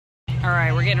All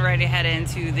right, we're getting ready to head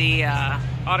into the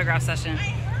autograph session.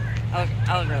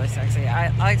 I look really sexy. I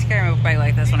like to carry my book bag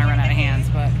like this when I run out of hands,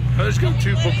 but I just got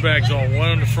 2 book bags on, one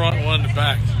in the front, one in the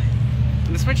back.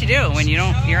 that's what you do when you're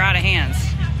out of hands.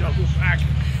 Double pack.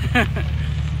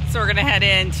 So we're gonna head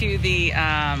into the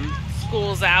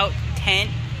School's Out tent,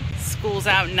 School's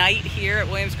Out night here at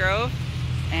Williams Grove,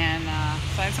 and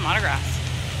sign some autographs.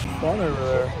 Fun over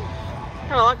there.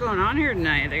 Got a lot going on here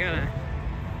tonight. They got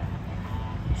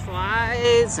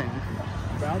slides and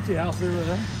Bouncy house over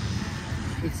there.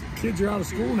 Kids are out of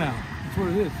school now. That's what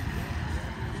it is.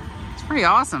 it's pretty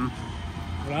awesome.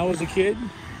 When I was a kid,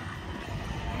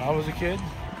 it was the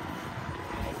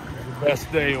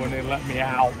best day when they let me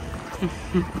out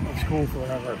of school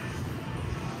forever.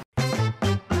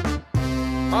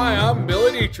 Hi, I'm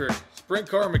Billy Dietrich, sprint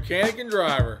car mechanic and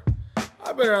driver.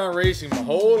 I've been around racing my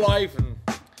whole life, and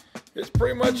it's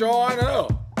pretty much all I know.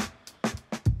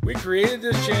 We created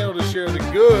this channel to share the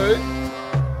good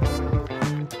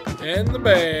and the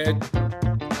bad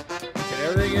and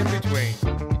everything in between.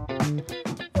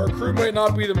 Our crew may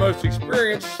not be the most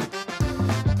experienced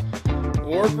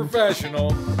or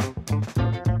professional,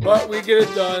 but we get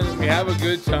it done and we have a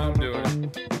good time doing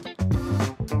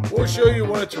it. We'll show you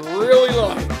what it's really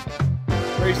like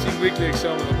racing weekly at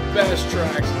some of the best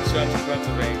tracks in central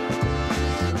Pennsylvania.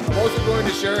 I'm also going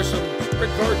to share some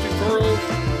sprint car tutorials,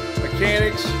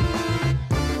 mechanics,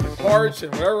 parts,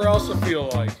 and whatever else I feel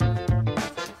like.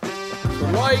 So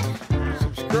like,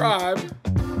 subscribe,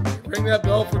 and ring that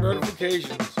bell for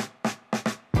notifications.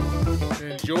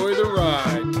 And enjoy the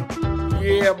ride.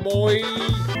 Yeah, boy.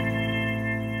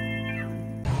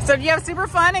 So do you have super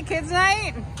fun at kids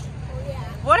night? Oh, yeah.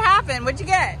 What happened? What'd you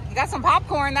get? You got some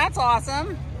popcorn. That's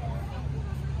awesome.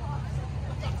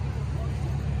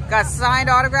 Got signed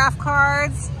autograph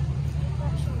cards.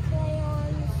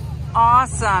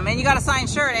 Awesome. And you got a signed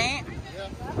shirt, ain't? Yeah.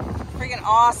 Freaking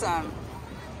awesome.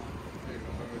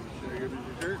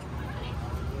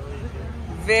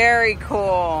 Very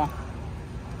cool.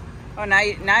 Oh, now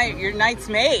your night's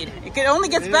made. It only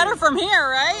gets better from here,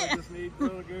 right? I just need to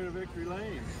go to Victory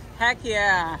Lane. Heck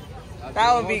yeah.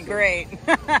 That would be great.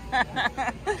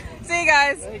 See you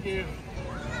guys. Thank you.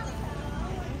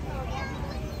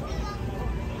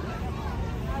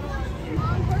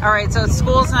 All right, so it's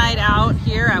school's night out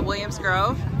here at Williams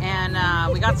Grove, and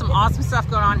we got some awesome stuff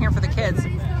going on here for the kids.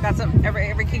 Got some.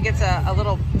 Every kid gets a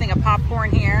little thing of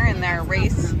popcorn here in their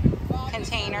race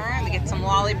container, and they get some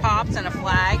lollipops and a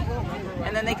flag,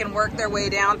 and then they can work their way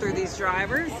down through these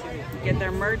drivers, get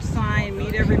their merch signed,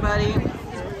 meet everybody.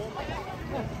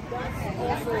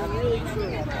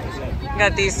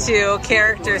 Got these 2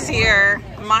 characters here,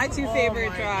 my 2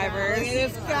 favorite drivers.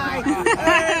 This guy.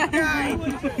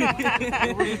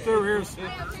 We're just over here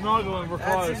snuggling. We're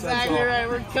close. That's exactly right.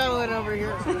 We're cuddling over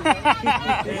here.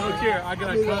 Hey, look here. I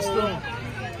got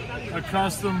a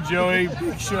custom Joey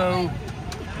Big Show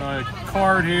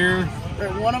card here.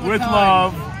 With love. With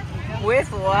love.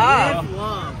 With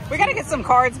love. We gotta get some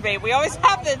cards, babe. We always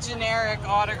have the generic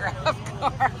autograph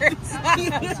cards.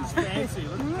 This is fancy.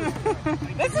 Look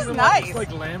at This is It's nice. like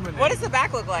laminate. What does the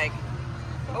back look like?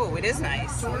 Oh, it is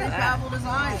nice. Look at that.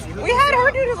 Designs. We had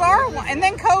her do our one, and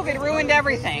then COVID ruined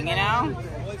everything, you know?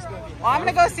 Well, I'm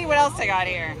gonna go see what else they got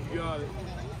here. You got it.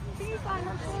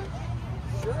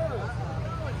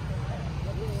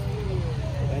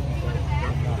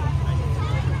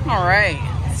 All right.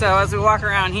 So as we walk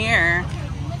around here,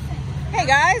 hey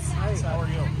guys. Hey, how are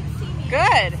you?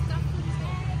 Good.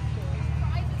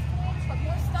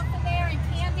 More stuff in there and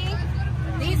candy.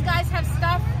 These guys have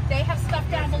stuff. They have stuff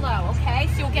down below, okay?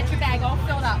 So you'll get your bag all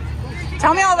filled up.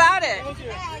 Tell me all about it.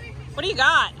 What do you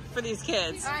got for these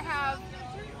kids? I have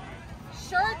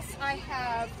shirts. I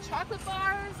have chocolate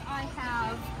bars. I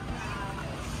have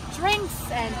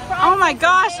drinks and fries. Oh my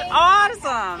gosh, and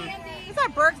awesome. candy. Is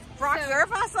that Brock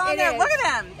Zerfuss on it there? is. Look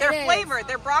at them. They're It is. flavored.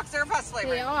 They're Brock Zerfuss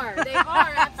flavored. They are. They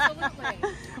are, absolutely.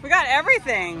 We got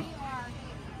everything.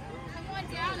 Come on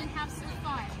down and have some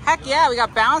fun. Heck yeah, we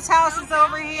got bounce houses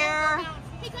over here.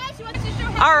 Hey guys, you want to show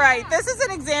how All right, this is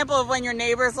an example of when your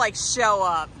neighbors like show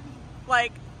up.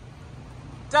 Like,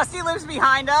 Dusty lives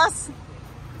behind us.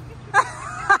 Show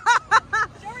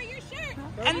her your shirt.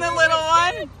 And the little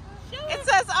one, it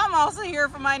says, I'm also here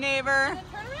for my neighbor.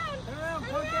 Turn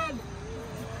around.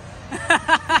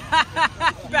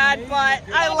 Bad butt.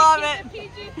 I love it.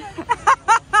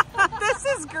 PG-13. This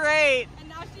is great. And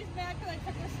now she's mad because I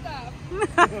took her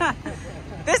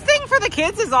stuff. This thing for the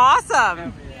kids is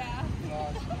awesome. Yeah.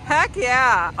 Heck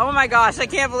yeah. Oh my gosh, I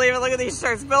can't believe it. Look at these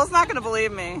shirts. Bill's not going to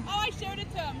believe me. Oh, I showed it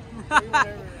to him.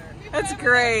 That's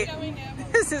great. Showing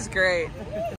him. This is great.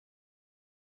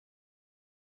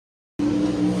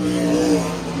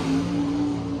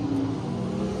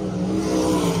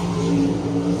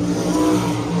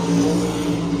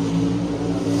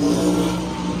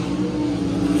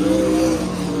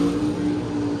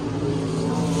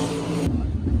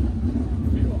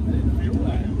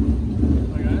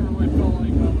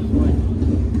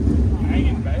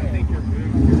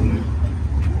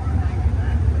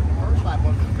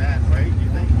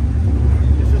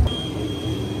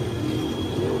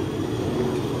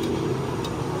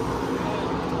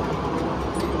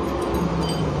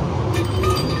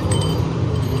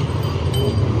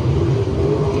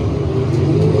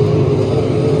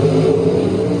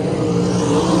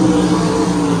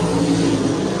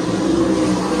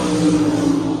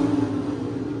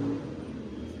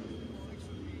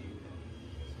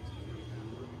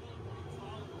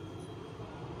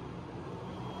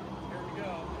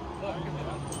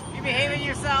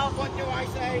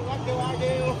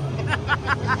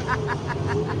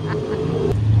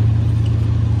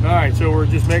 All right, so we're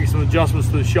just making some adjustments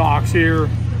to the shocks here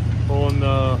on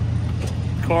the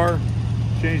car.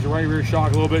 Change the right rear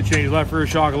shock a little bit, change the left rear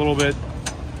shock a little bit.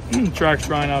 Track's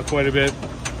trying out quite a bit.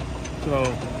 So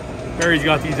Barry's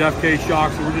got these FK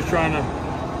shocks, so we're just trying to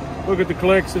look at the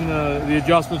clicks and the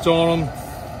adjustments on them.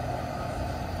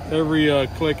 Every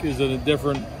click is at a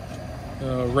different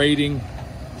rating.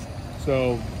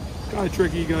 So kind of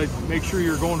tricky. You gotta make sure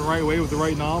you're going the right way with the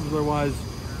right knobs, otherwise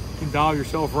you can dial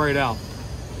yourself right out.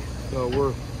 So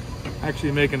we're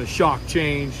actually making a shock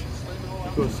change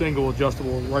to a single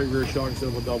adjustable right rear shock instead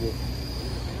of a double.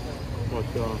 But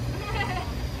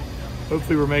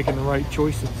hopefully we're making the right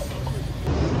choices.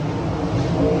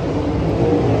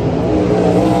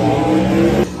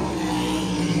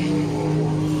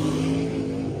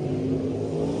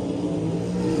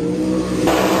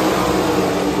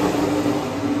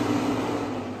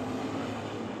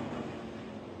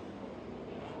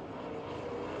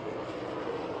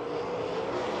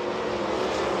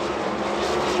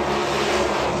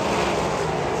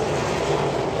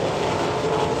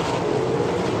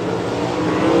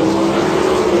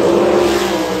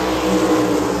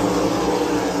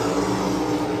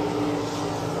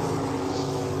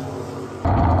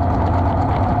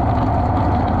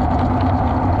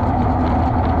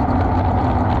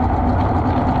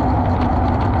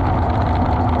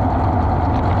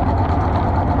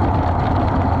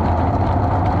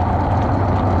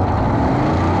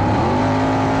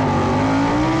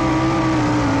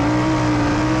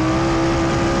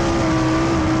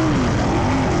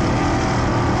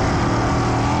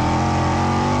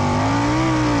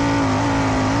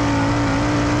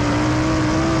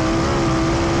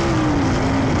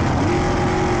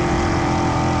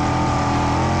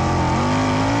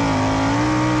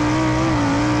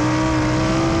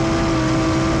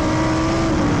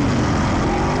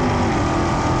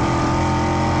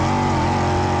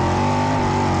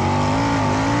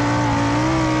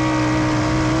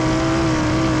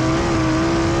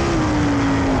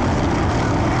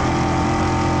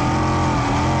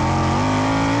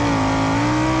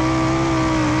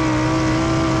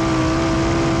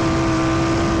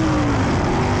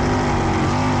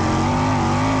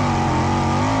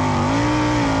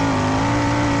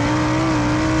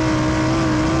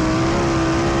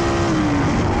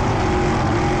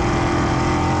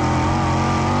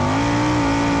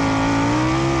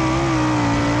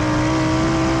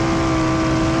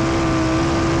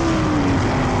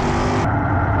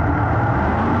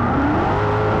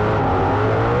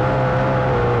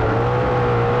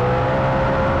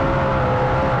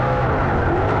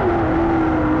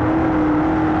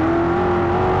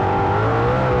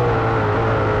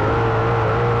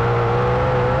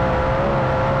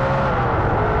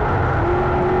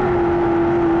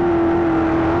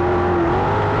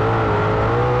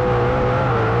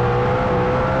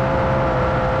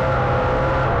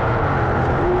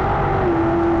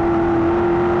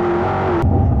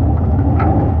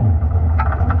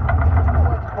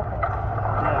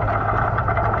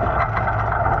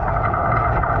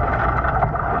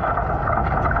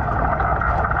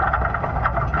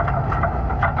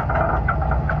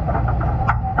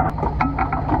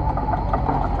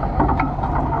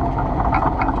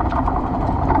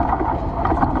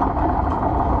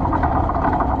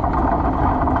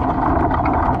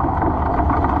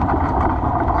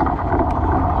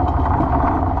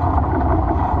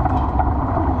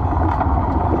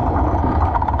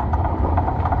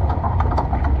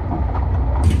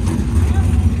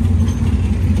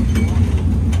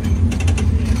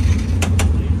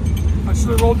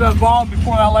 Rolled that bomb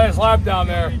before that last lap down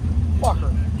there.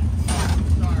 Fucker.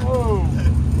 Whoa.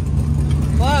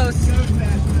 Close.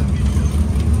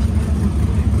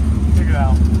 Check it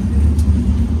out.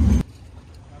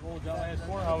 I rolled that last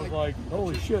corner, I was like,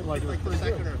 holy shit, like it was pretty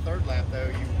second good. or third lap though,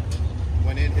 you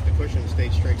went in, hit the cushion, and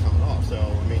stayed straight coming off. So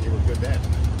I mean, you were good then.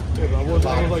 Yeah, but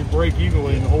I was like break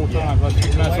evenly the whole time. Let's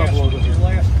just mess up a little bit. Your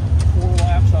last 4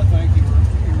 laps, I think you were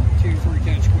 2-3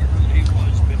 tenths quicker than he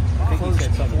was, but first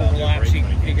 4 laps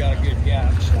he got a good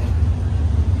gap. So.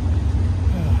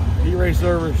 He raced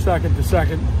over second to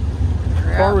second.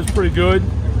 The car was pretty good.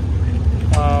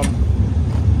 I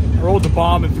rolled the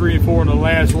bomb in 3 and 4 in the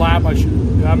last lap.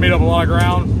 I made up a lot of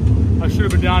ground. I should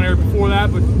have been down there before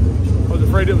that, but I was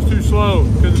afraid it was too slow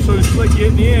because it's so slick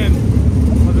getting in.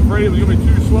 I was afraid it was going to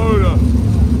be too slow to.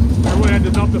 I really had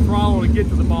to dump the throttle to get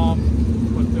to the bomb,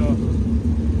 but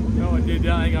you know, I did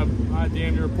that. I think I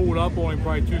damn near pulled up on him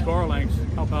probably 2 car lengths.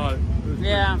 How about it?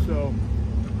 Yeah. So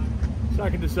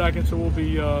second to second, so we'll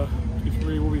be 2-3.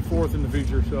 We'll be 4th in the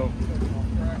feature. So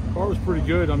car was pretty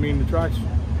good. I mean, the tracks.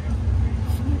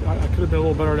 I have been a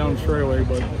little better down the straightaway,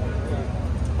 but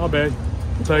not bad.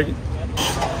 We'll take it.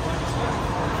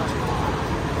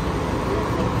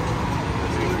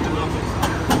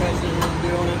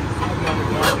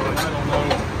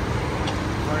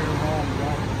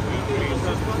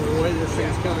 The way this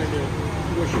thing's kind of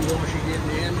wishy-washy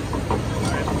getting in,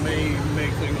 that may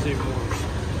make things even worse.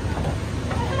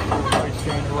 It's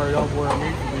standing right up where I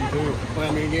need to be too. Well,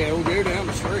 I mean, yeah, it'll go down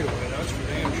the straightaway, that's for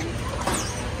damn sure.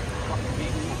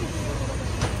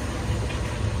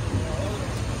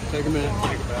 Take a minute to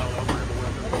think about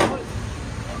it.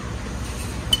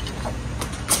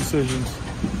 Decisions.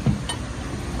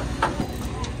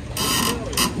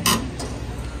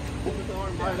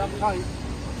 Right up tight.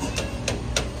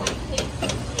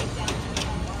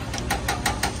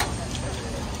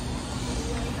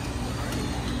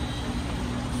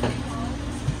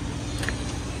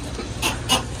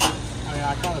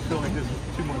 I kind of feel like this is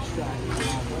too much track.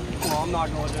 Well, I'm not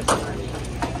going this way.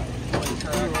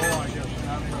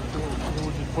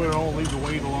 We'll just put it on, leave the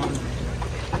weight alone.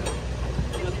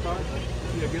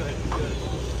 Yeah, good, good.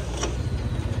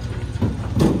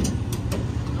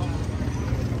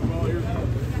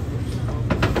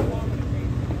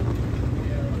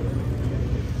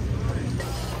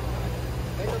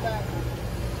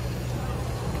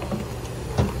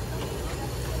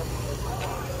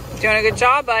 Doing a good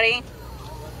job, buddy.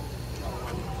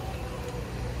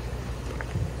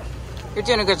 You're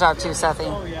doing a good job too, Sethy.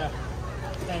 Oh yeah,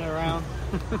 standing around,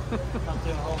 not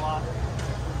doing a whole lot.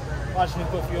 Watching him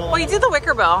put fuel on. Well, you did the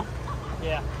wicker bell.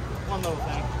 Yeah, one little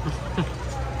thing.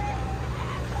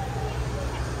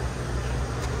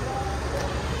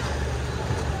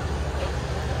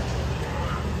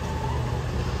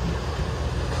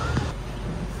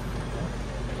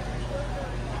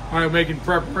 All right, making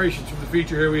preparations for the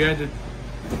feature here. We had to,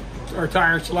 our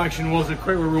tire selection wasn't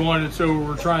quite where we wanted, so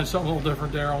we're trying something a little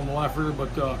different there on the left rear, but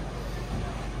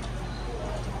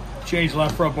change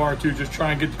left front bar too, just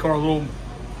try and get the car a little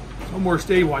more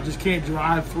stable. I just can't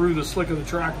drive through the slick of the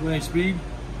track with any speed.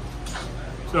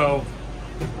 So,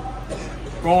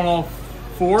 going off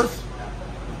fourth.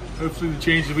 Hopefully the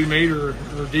changes we made are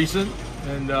decent,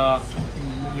 and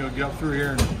you know, get up through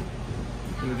here and,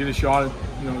 you know, get a shot at,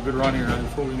 you know, a good run here.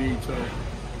 That's what we need. So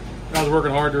I was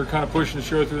working hard. They're kind of pushing the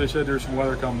show through. They said there's some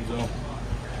weather coming, so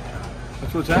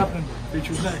that's what's happening.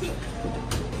 Feature's next.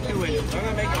 Two Williams. I'm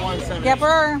gonna make it 170. Yep,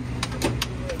 we're.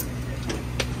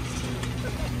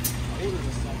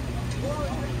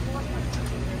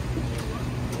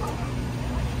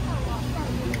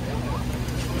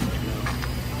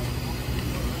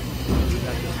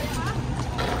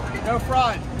 No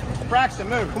front. Braxton,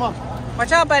 move. Come on.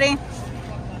 Watch out, buddy.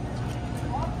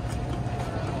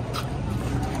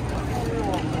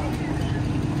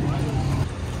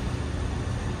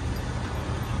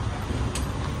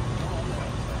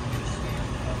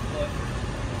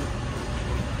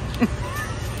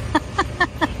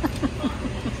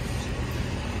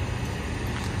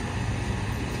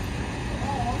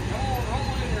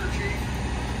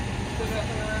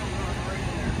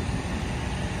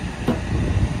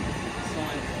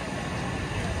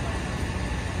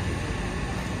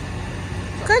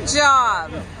 Good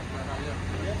job.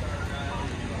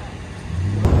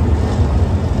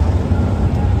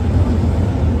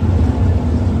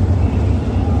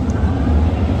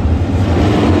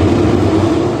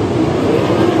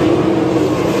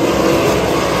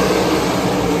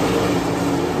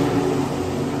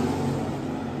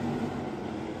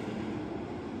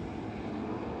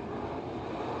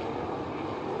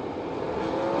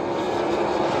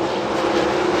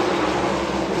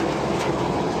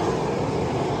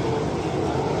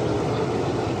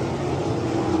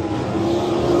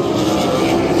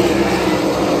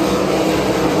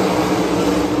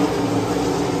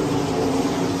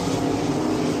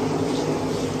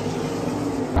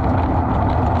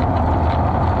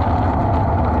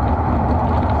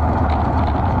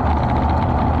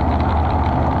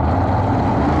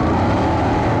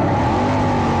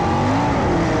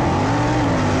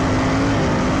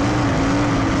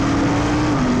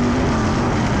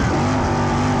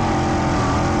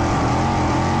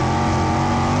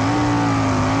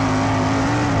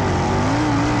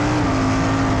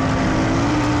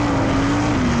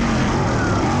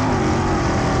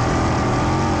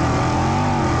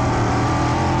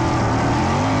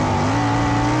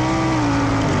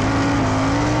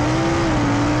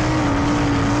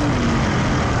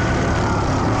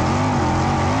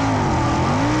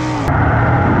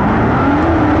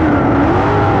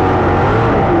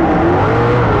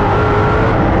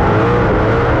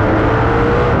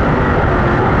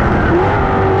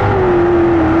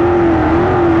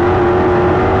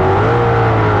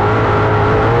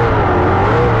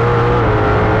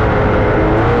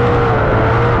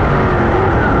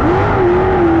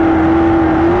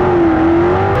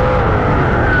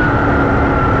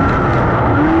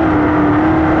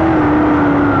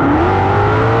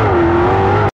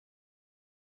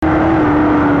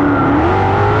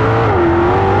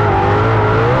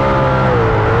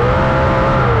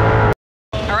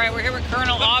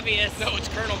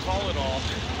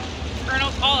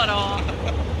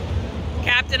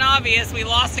 Captain Obvious. We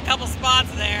lost a couple spots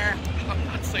there. I'm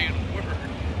not saying a word.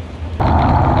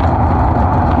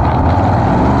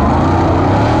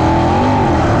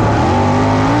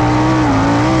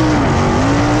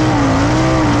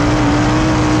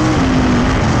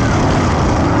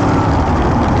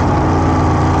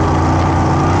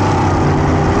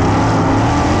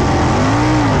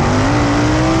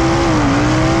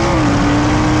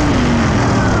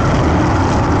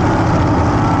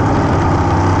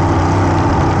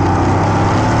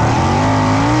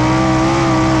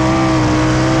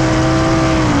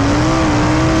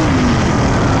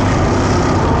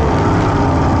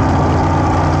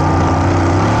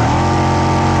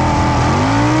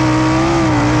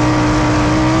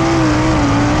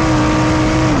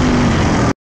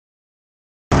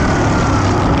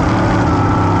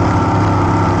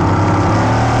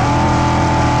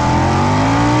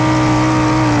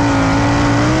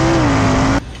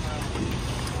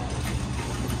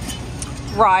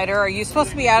 Ryder, are you supposed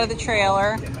to be out of the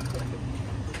trailer?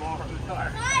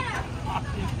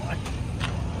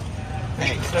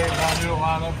 Hey, say my new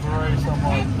lineup for race. I'm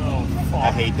like, oh, fuck.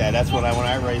 I hate that. That's what when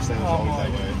I race, then it's always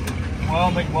that way. Well,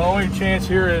 my only chance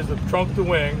here is to trunk the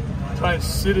wing, try and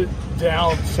sit it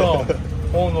down some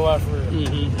on the left rear.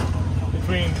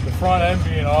 Between the front end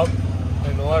being up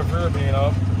and the left rear being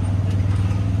up.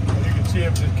 And you can see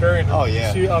him just carrying the, oh,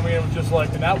 yeah. See, I mean, it was just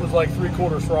like, and that was like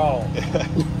 3/4 throttle.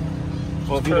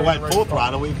 Well, if you'd went full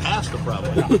throttle, we passed the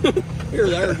probably. Here,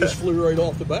 that just flew right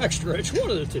off the backstretch. One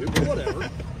of the two, but whatever.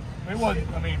 It wasn't,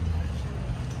 I mean,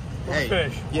 Hey,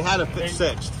 fish. you had a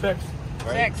sixth. Six.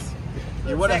 Right? Six.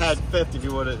 You would have had fifth if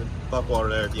you would have Buckwater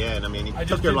there at the end. I mean, he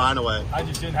took your line away. I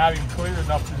just didn't have him clear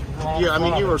enough to run. Yeah, I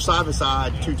mean, you were side by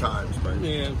side 2 times, but.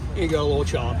 Yeah, it got a little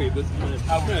choppy, but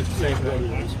that's the same what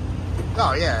it is.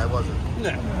 Oh yeah, it wasn't.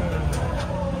 No.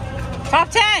 Top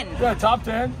 10. Yeah, top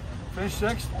 10. Finished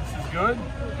 6th. This is good.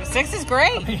 6 is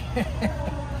great.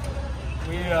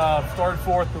 We started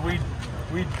 4th, but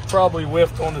we probably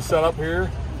whiffed on the setup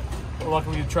here. But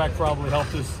luckily, the track probably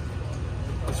helped us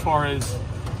as far as,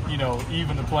 you know,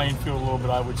 even the playing field a little bit,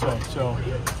 I would say. So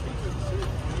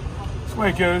that's the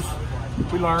way it goes.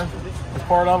 We learned. As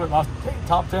part of it,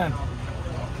 top 10.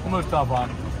 Almost top 5.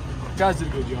 You guys did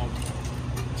a good job.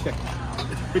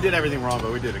 We did everything wrong,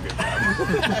 but we did a good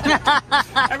job.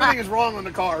 Everything is wrong on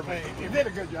the car, but you did a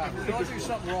good job. If you're going to do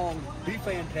something wrong, be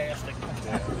fantastic.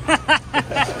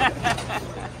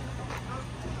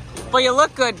 Well, you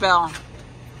look good, Bill.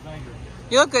 Thank you.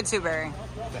 You look good too, Barry.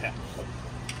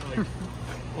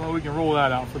 Well, we can roll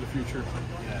that out for the future.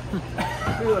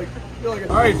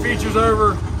 All right, features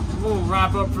over. We'll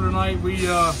wrap up for tonight. We,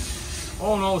 all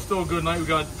in all, it's still a good night. We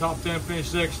got top 10,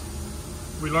 finished 6th.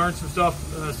 We learned some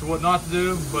stuff as to what not to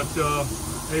do, but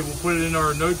hey, we'll put it in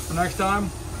our notes for next time.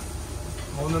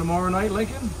 On to tomorrow night,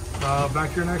 Lincoln.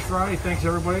 Back here next Friday. Thanks,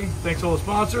 everybody. Thanks all the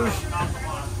sponsors.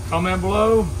 Comment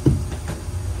below.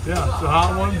 Yeah, it's a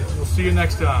hot one. We'll see you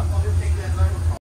next time.